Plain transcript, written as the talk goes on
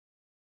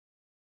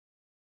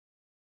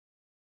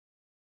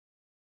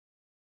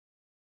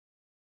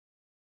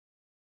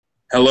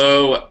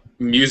Hello,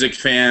 music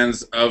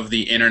fans of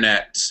the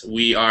internet.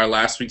 We are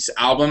last week's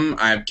album.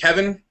 I'm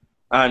Kevin,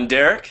 I'm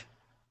Derek.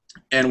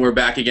 and we're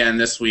back again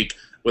this week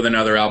with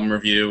another album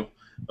review.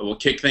 We'll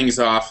kick things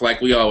off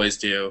like we always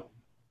do,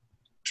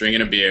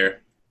 drinking a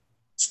beer.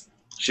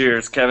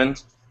 Cheers, Kevin.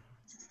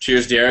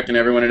 Cheers, Derek, and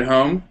everyone at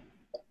home.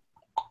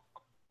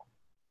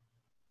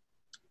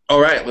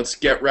 All right, let's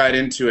get right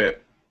into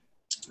it.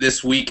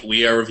 This week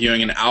we are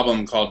reviewing an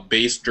album called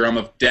Bass Drum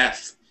of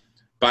Death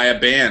by a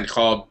band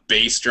called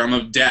Bass Drum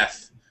of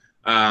Death.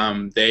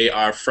 They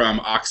are from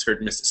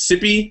Oxford,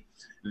 Mississippi.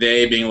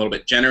 They being a little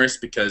bit generous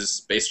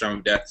because Bass Drum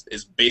of Death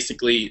is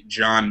basically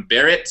John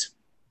Barrett.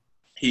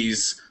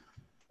 He's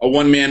a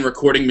one-man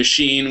recording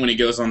machine. When he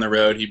goes on the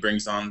road, he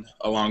brings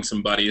along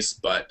some buddies,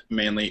 but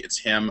mainly it's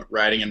him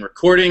writing and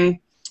recording.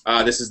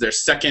 This is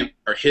his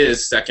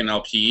second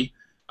LP.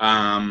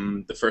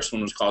 The first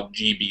one was called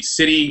GB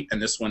City,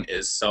 and this one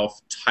is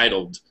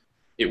self-titled.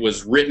 It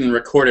was written,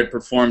 recorded,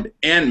 performed,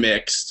 and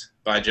mixed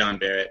by John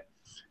Barrett.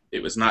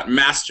 It was not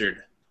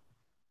mastered,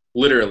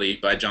 literally,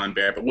 by John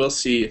Barrett, but we'll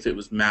see if it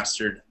was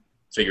mastered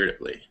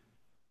figuratively.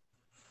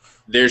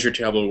 There's your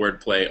terrible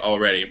wordplay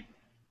already.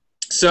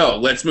 So,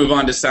 let's move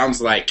on to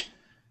Sounds Like.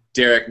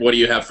 Derek, what do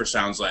you have for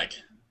Sounds Like?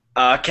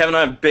 Kevin,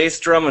 I have Bass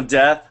Drum of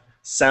Death.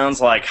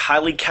 Sounds like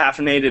highly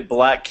caffeinated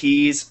black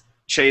keys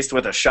chased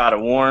with a shot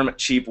of warm,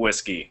 cheap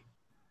whiskey.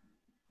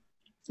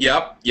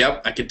 Yep,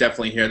 I could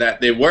definitely hear that.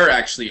 They were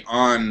actually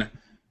on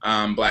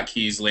Black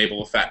Keys'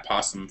 label, Fat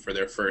Possum, for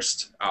their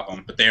first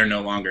album, but they are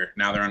no longer.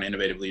 Now they're on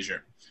Innovative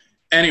Leisure.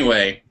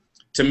 Anyway,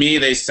 to me,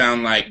 they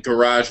sound like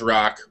garage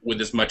rock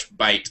with as much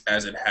bite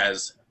as it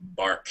has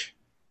bark.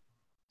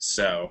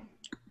 So,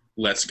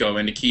 let's go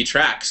into key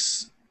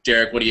tracks.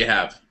 Derek, what do you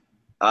have?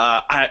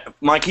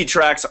 My key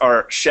tracks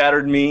are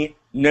Shattered Me,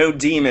 No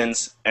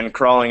Demons, and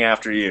Crawling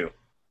After You.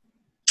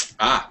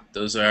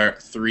 Those are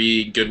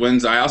three good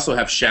ones. I also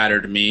have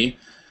Shattered Me.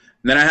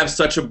 And then I have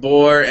Such a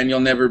Bore and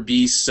You'll Never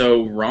Be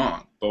So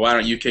Wrong. But why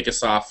don't you kick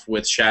us off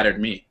with Shattered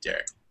Me,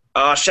 Derek?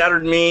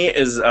 Shattered Me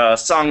is a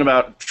song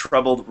about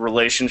troubled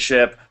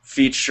relationship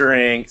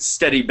featuring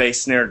steady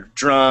bass snare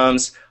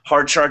drums,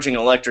 hard-charging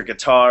electric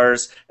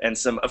guitars, and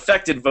some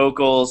affected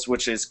vocals,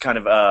 which is kind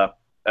of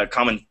a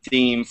common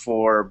theme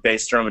for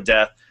Bass Drum of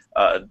Death.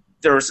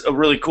 There was a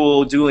really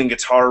cool dueling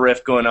guitar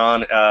riff going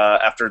on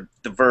after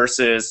the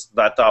verses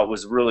that I thought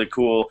was really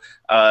cool.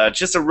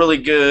 Just a really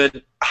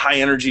good,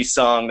 high-energy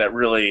song that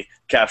really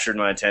captured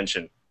my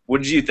attention.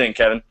 What did you think,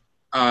 Kevin?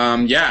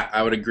 Yeah,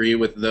 I would agree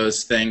with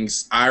those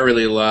things. I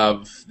really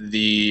love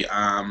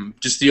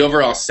just the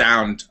overall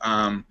sound.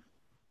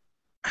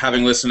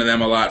 Having listened to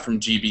them a lot from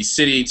GB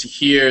City, to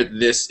hear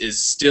this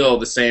is still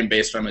the same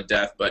Bass Drum of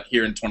Death, but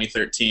here in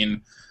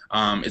 2013,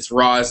 it's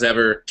raw as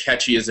ever,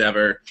 catchy as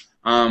ever.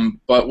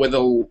 But with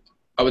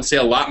I would say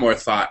a lot more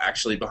thought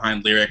actually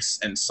behind lyrics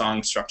and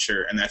song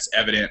structure, and that's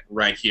evident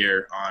right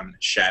here on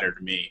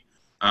Shattered Me.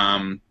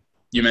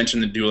 You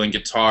mentioned the dueling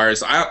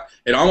guitars.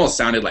 It almost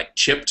sounded like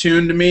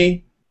chiptune to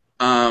me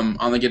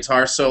on the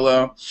guitar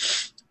solo,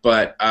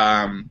 but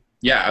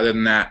yeah, other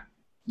than that,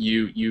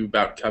 you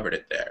about covered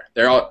it there.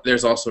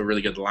 There's also a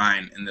really good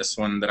line in this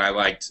one that I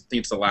liked. I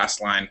think it's the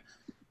last line.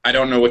 I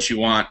don't know what you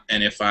want,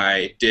 and if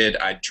I did,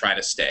 I'd try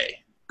to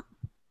stay.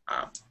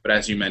 But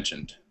as you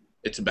mentioned,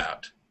 it's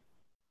about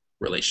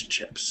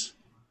relationships.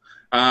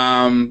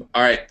 All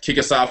right, kick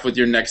us off with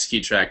your next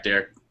key track,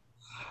 Derek.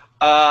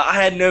 I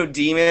had No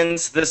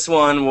Demons. This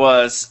one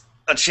was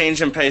a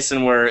change in pace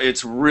in where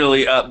it's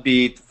really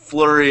upbeat,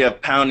 flurry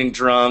of pounding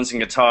drums and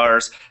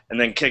guitars, and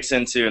then kicks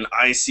into an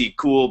icy,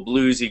 cool,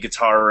 bluesy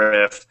guitar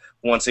riff.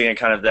 Once again,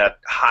 kind of that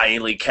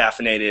highly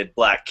caffeinated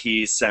Black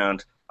Keys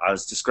sound I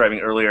was describing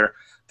earlier.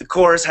 The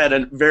chorus had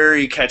a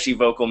very catchy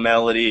vocal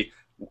melody.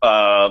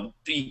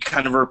 He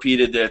kind of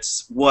repeated,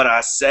 "It's what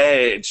I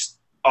say." It's just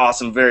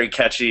awesome, very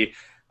catchy.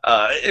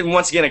 And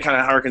once again, it kind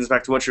of harkens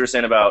back to what you were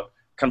saying about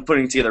kind of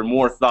putting together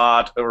more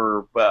thought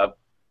or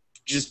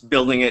just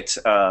building it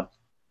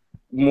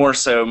more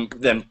so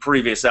than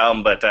previous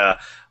album. But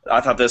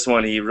I thought this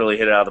one, he really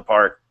hit it out of the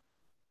park.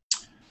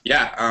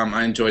 Yeah,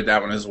 I enjoyed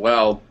that one as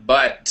well.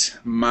 But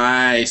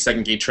my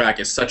second key track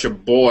is Such a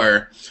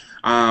Bore.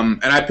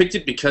 And I picked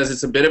it because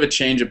it's a bit of a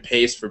change of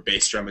pace for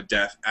Bass Drum of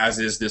Death, as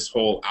is this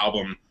whole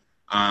album.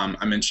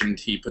 I mentioned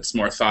he puts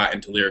more thought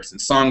into lyrics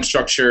and song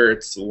structure.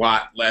 It's a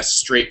lot less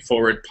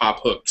straightforward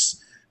pop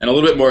hooks and a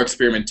little bit more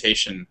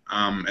experimentation.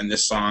 And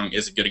this song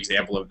is a good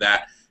example of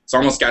that. It's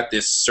almost got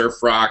this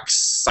surf rock,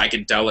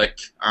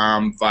 psychedelic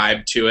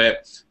vibe to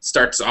it.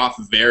 Starts off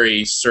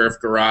very surf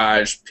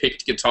garage,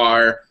 picked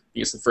guitar. I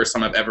think it's the first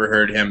time I've ever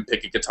heard him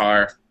pick a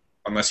guitar,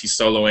 unless he's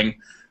soloing.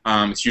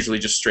 It's usually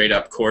just straight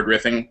up chord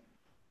riffing.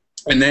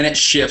 And then it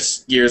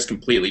shifts gears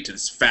completely to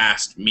this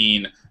fast,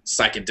 mean,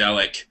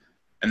 psychedelic.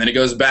 And then it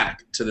goes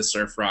back to the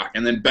surf rock,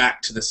 and then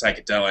back to the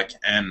psychedelic.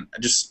 And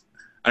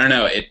I don't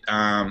know, it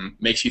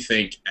makes you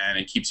think, and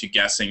it keeps you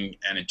guessing,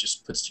 and it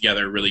just puts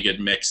together a really good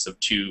mix of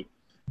two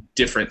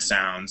different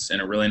sounds in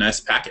a really nice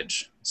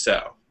package.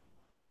 So,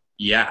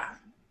 yeah.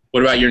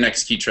 What about your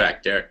next key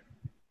track, Derek?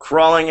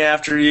 Crawling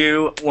After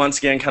You, once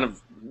again, kind of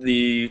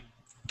the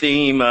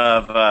theme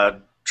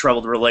of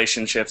troubled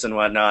relationships and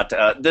whatnot.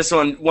 This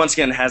one, once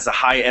again, has a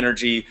high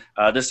energy,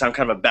 this time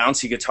kind of a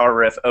bouncy guitar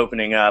riff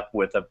opening up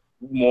with a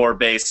more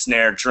bass,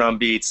 snare, drum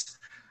beats.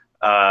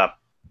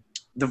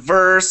 The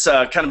verse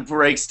kind of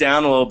breaks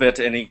down a little bit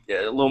and a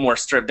little more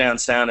stripped down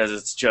sound as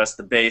it's just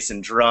the bass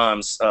and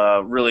drums,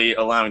 really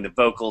allowing the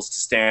vocals to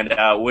stand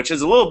out, which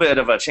is a little bit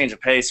of a change of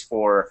pace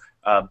for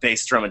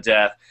bass drum of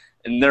death.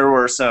 And there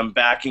were some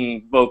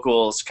backing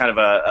vocals, kind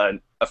of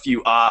a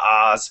few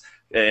ah-ahs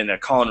in a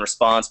call and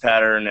response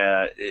pattern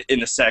in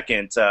the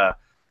second,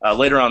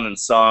 later on in the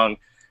song.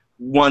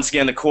 Once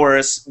again, the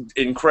chorus,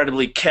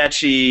 incredibly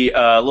catchy,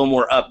 a little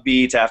more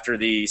upbeat after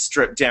the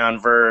stripped down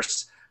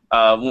verse.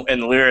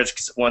 And the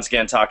lyrics, once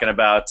again, talking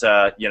about,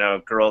 a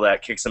girl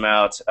that kicks him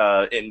out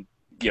in,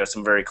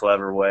 some very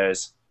clever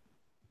ways.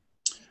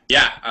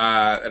 Yeah,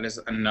 that is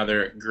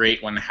another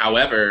great one.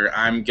 However,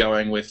 I'm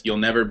going with You'll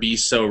Never Be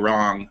So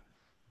Wrong,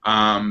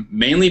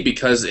 mainly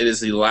because it is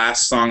the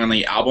last song on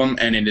the album,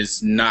 and it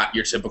is not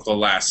your typical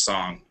last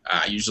song.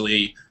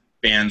 Usually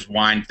bands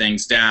wind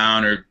things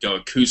down or go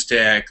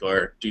acoustic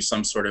or do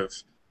some sort of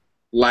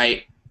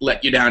light,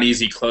 let you down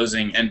easy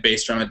closing, and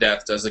Bass Drum of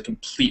Death does the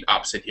complete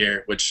opposite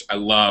here, which I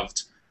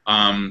loved.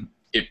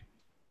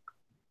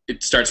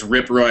 It starts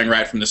rip-roaring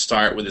right from the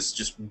start with this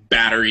just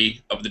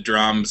battery of the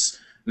drums,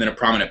 and then a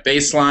prominent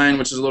bass line,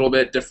 which is a little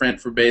bit different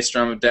for Bass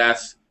Drum of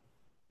Death,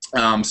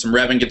 some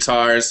revving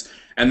guitars,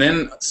 and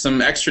then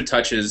some extra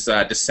touches,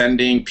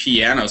 descending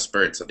piano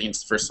spurts. I think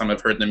it's the first time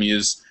I've heard them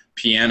use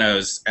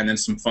pianos, and then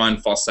some fun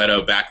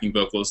falsetto backing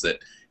vocals that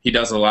he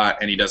does a lot,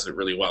 and he does it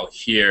really well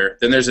here.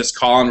 Then there's this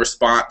call and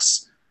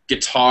response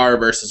guitar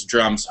versus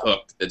drums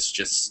hook that's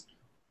just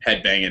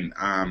headbanging,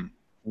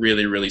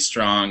 really, really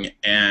strong.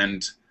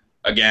 And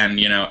again,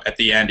 at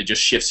the end, it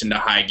just shifts into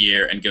high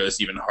gear and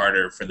goes even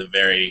harder for the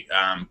very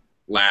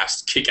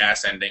last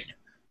kick-ass ending.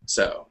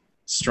 So,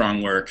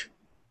 strong work,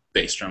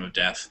 Bass Drum of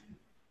Death.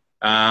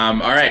 All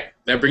right,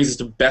 that brings us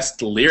to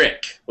best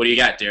lyric. What do you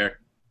got, Derek?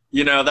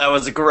 That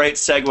was a great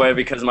segue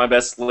because my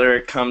best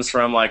lyric comes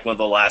from like one of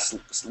the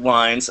last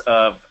lines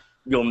of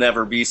You'll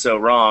Never Be So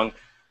Wrong.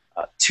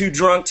 Too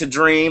drunk to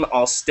dream,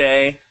 I'll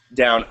stay.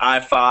 Down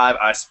I-5,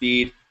 I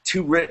speed.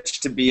 Too rich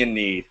to be in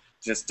need.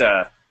 Just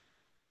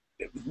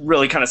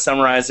really kind of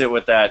summarize it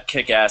with that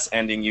kick-ass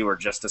ending you were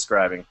just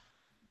describing.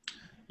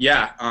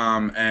 Yeah,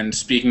 and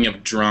speaking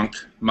of drunk,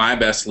 my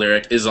best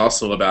lyric is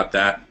also about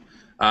that.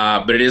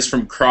 But it is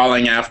from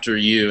Crawling After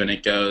You, and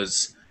it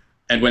goes,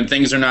 and when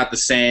things are not the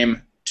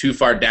same, too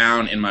far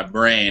down in my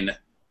brain,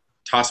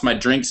 toss my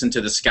drinks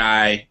into the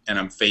sky, and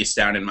I'm face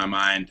down in my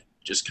mind.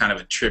 Just kind of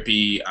a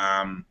trippy,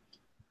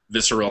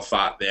 visceral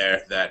thought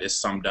there that is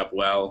summed up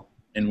well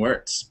in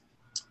words.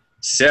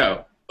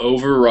 So,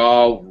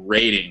 overall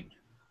rating.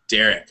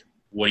 Derek,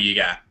 what do you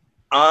got?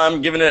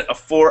 I'm giving it a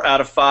 4 out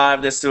of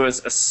 5. This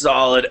was a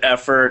solid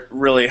effort,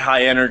 really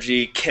high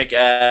energy,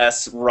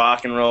 kick-ass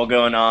rock and roll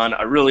going on.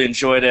 I really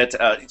enjoyed it.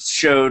 It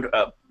showed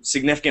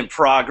significant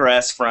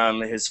progress from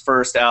his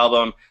first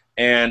album,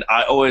 and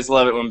I always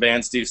love it when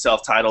bands do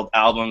self-titled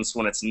albums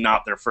when it's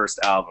not their first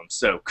album.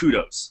 So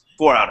kudos.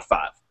 4 out of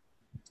 5.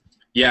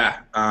 Yeah,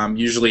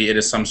 usually it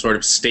is some sort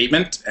of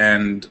statement,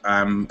 and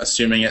I'm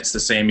assuming it's the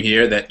same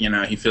here, that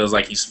he feels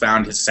like he's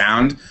found his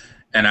sound,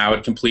 and I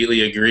would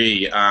completely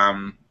agree.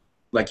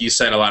 Like you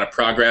said, a lot of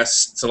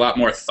progress. It's a lot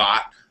more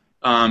thought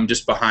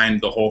just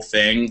behind the whole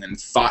thing, and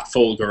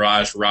thoughtful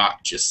garage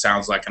rock just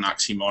sounds like an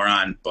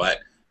oxymoron, but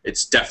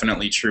it's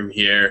definitely true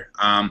here.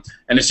 And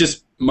it's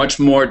just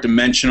much more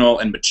dimensional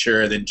and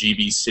mature than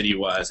GB City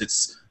was.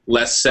 It's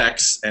less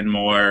sex and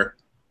more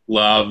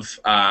love,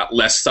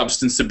 less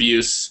substance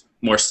abuse,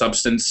 more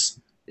substance,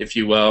 if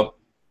you will,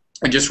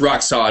 and just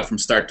rock solid from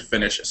start to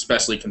finish,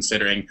 especially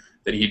considering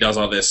that he does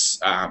all this,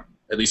 at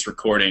least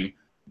recording,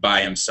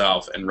 by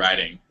himself, and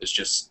writing is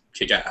just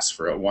kick-ass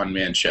for a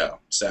one-man show.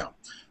 So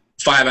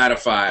 5 out of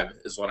 5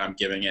 is what I'm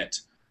giving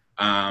it.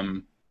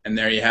 And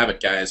there you have it,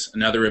 guys.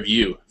 Another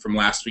review from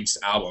last week's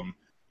album,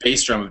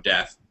 Bass Drum of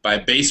Death by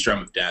Bass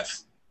Drum of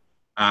Death.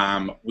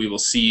 We will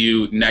see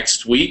you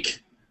next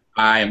week.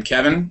 I am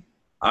Kevin.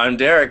 I'm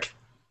Derek.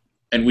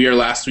 And we are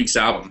last week's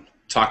album,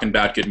 talking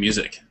about good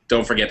music.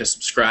 Don't forget to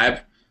subscribe,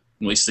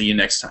 and we'll see you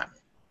next time.